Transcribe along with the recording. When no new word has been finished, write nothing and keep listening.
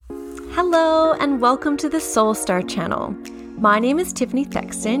Hello and welcome to the Soul Star channel. My name is Tiffany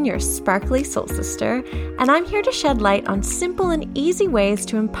Thexton, your sparkly soul sister, and I'm here to shed light on simple and easy ways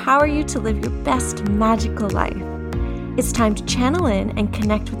to empower you to live your best magical life. It's time to channel in and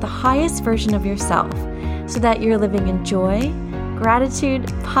connect with the highest version of yourself so that you're living in joy, gratitude,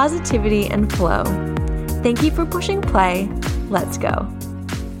 positivity, and flow. Thank you for pushing play. Let's go.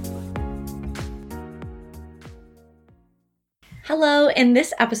 Hello, in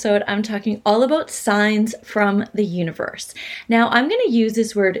this episode, I'm talking all about signs from the universe. Now, I'm going to use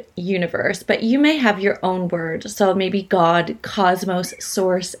this word universe, but you may have your own word. So maybe God, cosmos,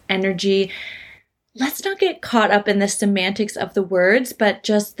 source, energy. Let's not get caught up in the semantics of the words, but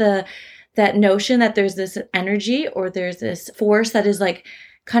just that notion that there's this energy or there's this force that is like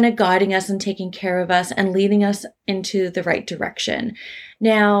kind of guiding us and taking care of us and leading us into the right direction.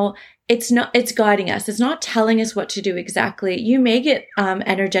 Now, it's guiding us. It's not telling us what to do exactly. You may get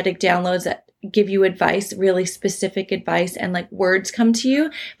energetic downloads that give you advice, really specific advice, and like words come to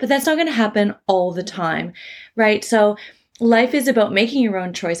you, but that's not going to happen all the time, right? So life is about making your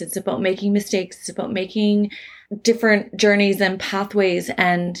own choice. It's about making mistakes. It's about making different journeys and pathways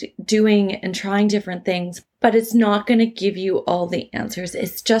and doing and trying different things, but it's not going to give you all the answers.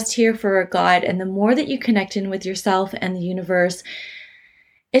 It's just here for a guide. And the more that you connect in with yourself and the universe,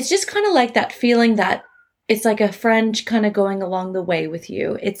 it's just kind of like that feeling that it's like a friend kind of going along the way with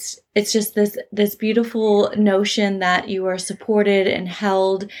you. It's just this beautiful notion that you are supported and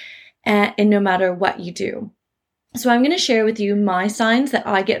held and no matter what you do. So I'm going to share with you my signs that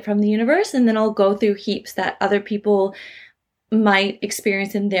I get from the universe, and then I'll go through heaps that other people might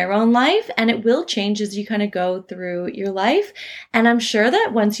experience in their own life, and it will change as you kind of go through your life. And I'm sure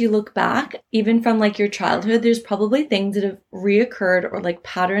that once you look back, even from like your childhood, there's probably things that have reoccurred or like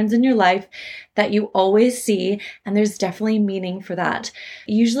patterns in your life that you always see, and there's definitely meaning for that.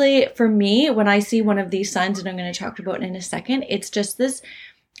 Usually for me, when I see one of these signs that I'm going to talk about in a second, it's just this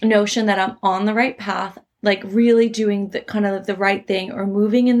notion that I'm on the right path, like really doing the kind of the right thing or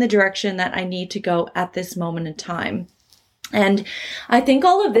moving in the direction that I need to go at this moment in time. And I think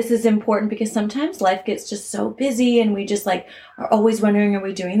all of this is important because sometimes life gets just so busy and we just like are always wondering, are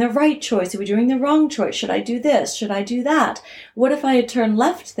we doing the right choice? Are we doing the wrong choice? Should I do this? Should I do that? What if I had turned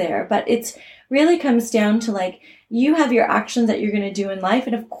left there? But it's really comes down to like, you have your actions that you're going to do in life.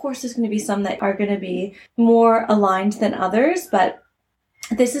 And of course, there's going to be some that are going to be more aligned than others, but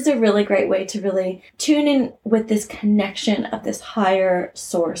this is a really great way to really tune in with this connection of this higher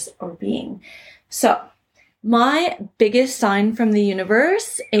source or being. So my biggest sign from the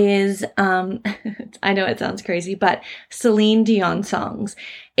universe is, I know it sounds crazy, but Celine Dion songs.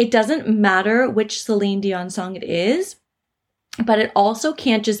 It doesn't matter which Celine Dion song it is, but it also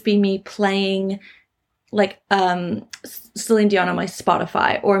can't just be me playing like Celine Dion on my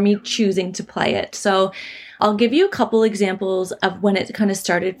Spotify or me choosing to play it. So I'll give you a couple examples of when it kind of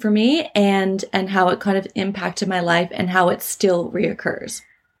started for me and how it kind of impacted my life and how it still reoccurs.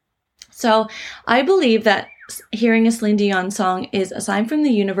 So I believe that hearing a Celine Dion song is a sign from the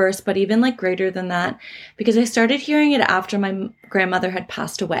universe, but even like greater than that, because I started hearing it after my grandmother had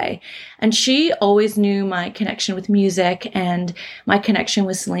passed away. And she always knew my connection with music and my connection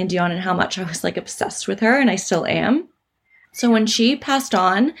with Celine Dion and how much I was like obsessed with her, and I still am. So when she passed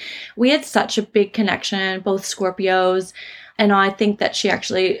on, we had such a big connection, both Scorpios. And I think that she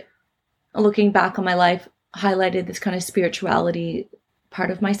actually, looking back on my life, highlighted this kind of spirituality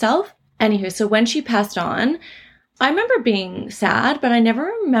part of myself. Anywho, so when she passed on, I remember being sad, but I never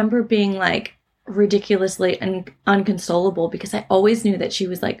remember being like ridiculously unconsolable because I always knew that she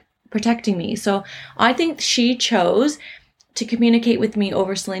was like protecting me. So I think she chose to communicate with me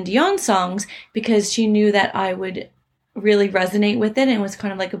over Celine Dion songs because she knew that I would really resonate with it, and it was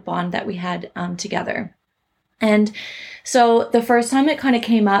kind of like a bond that we had together. And so the first time it kind of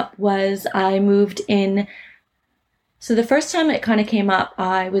came up was I moved in. So the first time it kind of came up,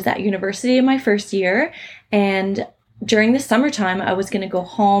 I was at university in my first year, and during the summertime, I was going to go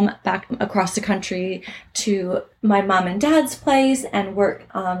home back across the country to my mom and dad's place and work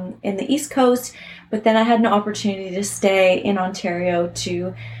in the East Coast. But then I had an opportunity to stay in Ontario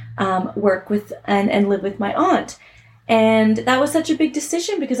to work with and live with my aunt. And that was such a big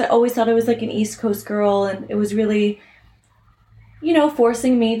decision because I always thought I was like an East Coast girl, and it was really,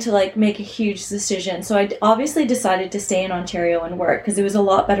 forcing me to like make a huge decision. So I obviously decided to stay in Ontario and work because it was a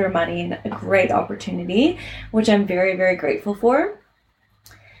lot better money and a great opportunity, which I'm very, very grateful for.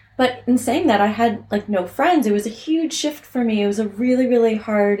 But in saying that, I had like no friends. It was a huge shift for me. It was a really, really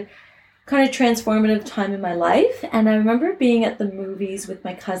hard kind of transformative time in my life. And I remember being at the movies with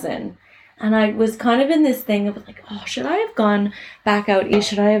my cousin. And I was kind of in this thing of like, oh, should I have gone back out east?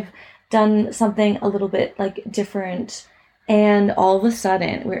 Should I have done something a little bit like different. And all of a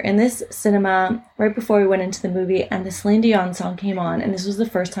sudden, we're in this cinema right before we went into the movie, and the Celine Dion song came on, and this was the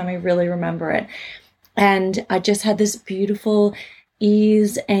first time I really remember it. And I just had this beautiful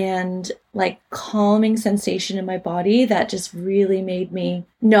ease and like calming sensation in my body that just really made me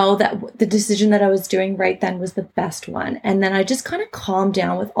know that the decision that I was doing right then was the best one. And then I just kind of calmed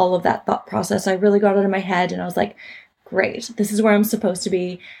down with all of that thought process. I really got out of my head, and I was like, great, this is where I'm supposed to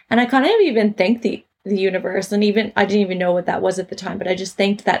be. And I kind of even thanked the universe, and even I didn't even know what that was at the time, but I just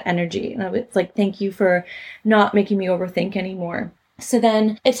thanked that energy, and I was like, thank you for not making me overthink anymore. So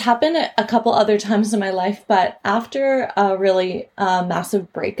then it's happened a couple other times in my life, but after a really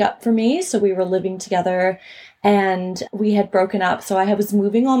massive breakup for me, so we were living together and we had broken up, so I was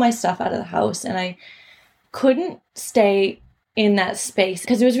moving all my stuff out of the house, and I couldn't stay in that space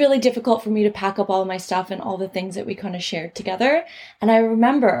because it was really difficult for me to pack up all of my stuff and all the things that we kind of shared together. And I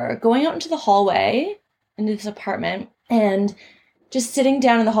remember going out into the hallway into this apartment and just sitting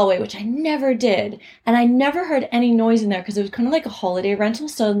down in the hallway, which I never did. And I never heard any noise in there because it was kind of like a holiday rental.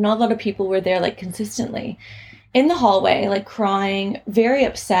 So not a lot of people were there like consistently. In the hallway, like crying, very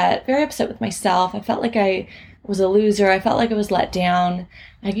upset with myself. I felt like I was a loser. I felt like I was let down.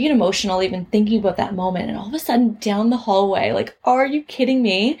 I get emotional even thinking about that moment. And all of a sudden down the hallway, like, are you kidding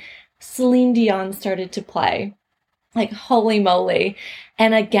me? Celine Dion started to play. Like, holy moly.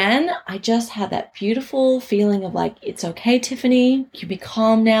 And again, I just had that beautiful feeling of like, it's okay, Tiffany. You can be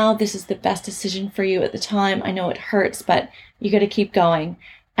calm now. This is the best decision for you at the time. I know it hurts, but you got to keep going.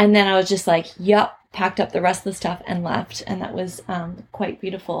 And then I was just like, yep, packed up the rest of the stuff and left. And that was quite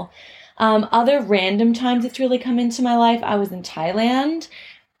beautiful. Other random times it's really come into my life. I was in Thailand,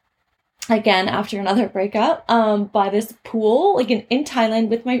 again, after another breakup, by this pool, like in Thailand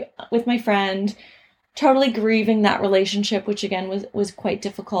with my friend, totally grieving that relationship, which again was quite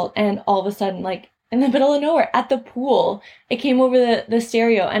difficult. And all of a sudden, like in the middle of nowhere at the pool, it came over the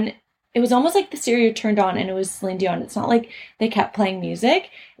stereo, and it was almost like the stereo turned on and it was Celine Dion. It's not like they kept playing music.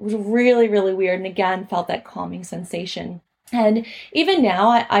 It was really, really weird. And again, felt that calming sensation. And even now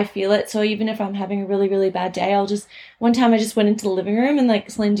I feel it. So even if I'm having a really, really bad day, one time I just went into the living room and like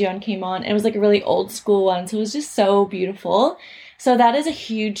Celine Dion came on. It was like a really old school one. So it was just so beautiful. So that is a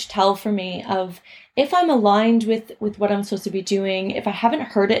huge tell for me of if I'm aligned with what I'm supposed to be doing. If I haven't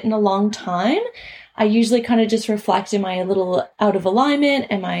heard it in a long time, I usually kind of just reflect, am I a little out of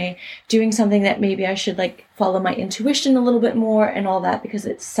alignment? Am I doing something that maybe I should like follow my intuition a little bit more and all that, because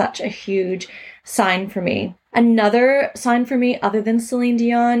it's such a huge sign for me. Another sign for me other than Celine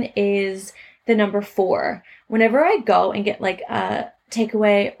Dion is the number 4. Whenever I go and get like a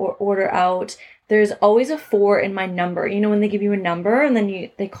takeaway or order out, there's always a 4 in my number. You know, when they give you a number and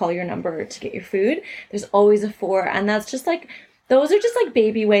then they call your number to get your food, there's always a 4. And that's just like, those are just like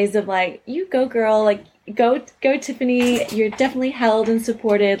baby ways of like, you go girl, like go Tiffany, you're definitely held and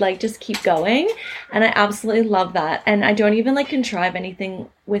supported, like just keep going. And I absolutely love that. And I don't even like contrive anything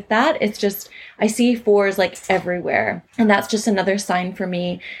with that. It's just, I see 4s like everywhere. And that's just another sign for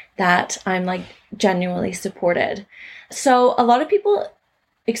me that I'm like genuinely supported. So a lot of people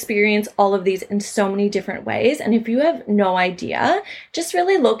experience all of these in so many different ways. And if you have no idea, just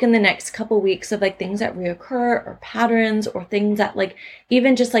really look in the next couple weeks of like things that reoccur or patterns or things that like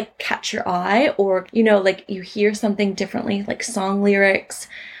even just like catch your eye, or, you know, like you hear something differently, like song lyrics.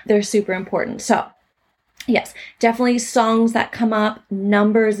 They're super important. So yes, definitely songs that come up.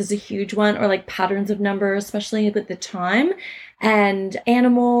 Numbers is a huge one, or like patterns of numbers, especially with the time, and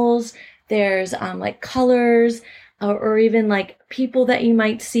animals. There's like colors, or even like people that you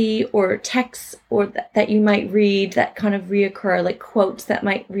might see, or texts or that you might read that kind of reoccur, like quotes that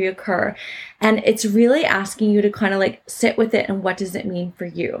might reoccur. And it's really asking you to kind of like sit with it and what does it mean for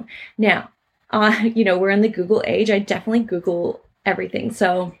you? Now, you know, we're in the Google age. I definitely Google everything.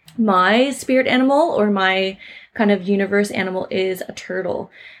 So my spirit animal or my kind of universe animal is a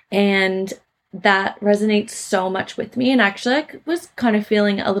turtle. And that resonates so much with me. And actually I was kind of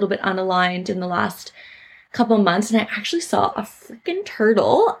feeling a little bit unaligned in the last couple months, and I actually saw a freaking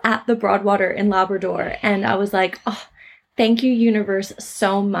turtle at the Broadwater in Labrador, and I was like, oh, thank you universe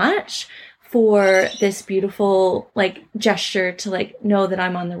so much for this beautiful like gesture to like know that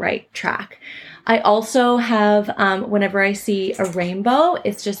I'm on the right track. I also have whenever I see a rainbow,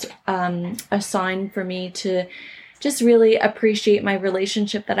 it's just a sign for me to just really appreciate my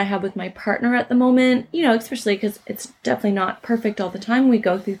relationship that I have with my partner at the moment, you know, especially because it's definitely not perfect all the time. We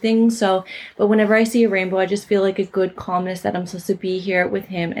go through things. So, but whenever I see a rainbow, I just feel like a good calmness that I'm supposed to be here with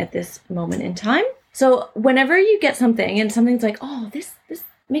him at this moment in time. So whenever you get something and something's like, oh, this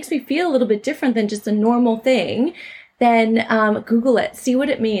makes me feel a little bit different than just a normal thing, then Google it, see what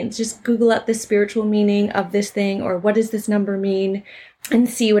it means. Just Google up the spiritual meaning of this thing, or what does this number mean, and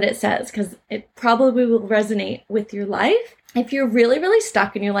see what it says, because it probably will resonate with your life. If you're really, really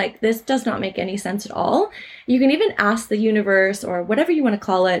stuck and you're like, this does not make any sense at all, you can even ask the universe, or whatever you want to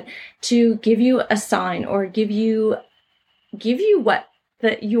call it, to give you a sign, or give you what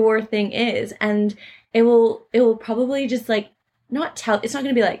your thing is. And it will probably just like it's not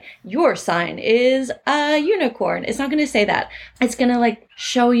going to be like, your sign is a unicorn. It's not going to say that. It's going to like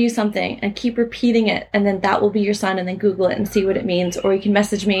show you something and keep repeating it. And then that will be your sign, and then Google it and see what it means. Or you can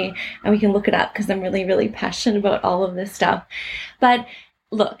message me and we can look it up, because I'm really, really passionate about all of this stuff. But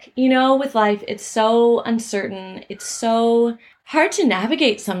look, with life, it's so uncertain. It's so hard to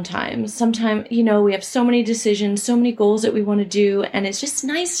navigate sometimes. Sometimes, we have so many decisions, so many goals that we want to do. And it's just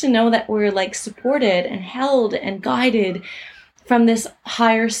nice to know that we're like supported and held and guided from this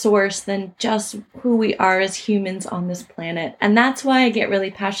higher source than just who we are as humans on this planet. And that's why I get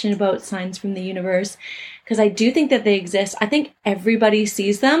really passionate about signs from the universe, because I do think that they exist. I think everybody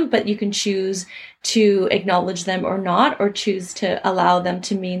sees them, but you can choose to acknowledge them or not, or choose to allow them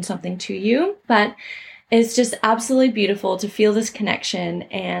to mean something to you. But it's just absolutely beautiful to feel this connection.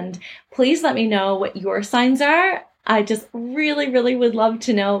 And please let me know what your signs are. I just really, really would love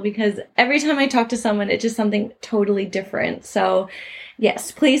to know, because every time I talk to someone, it's just something totally different. So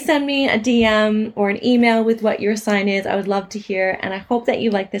yes, please send me a DM or an email with what your sign is. I would love to hear. And I hope that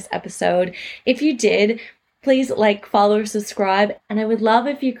you liked this episode. If you did, please like, follow, subscribe. And I would love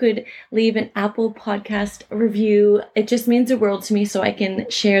if you could leave an Apple Podcast review. It just means the world to me, so I can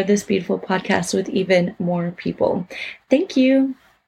share this beautiful podcast with even more people. Thank you.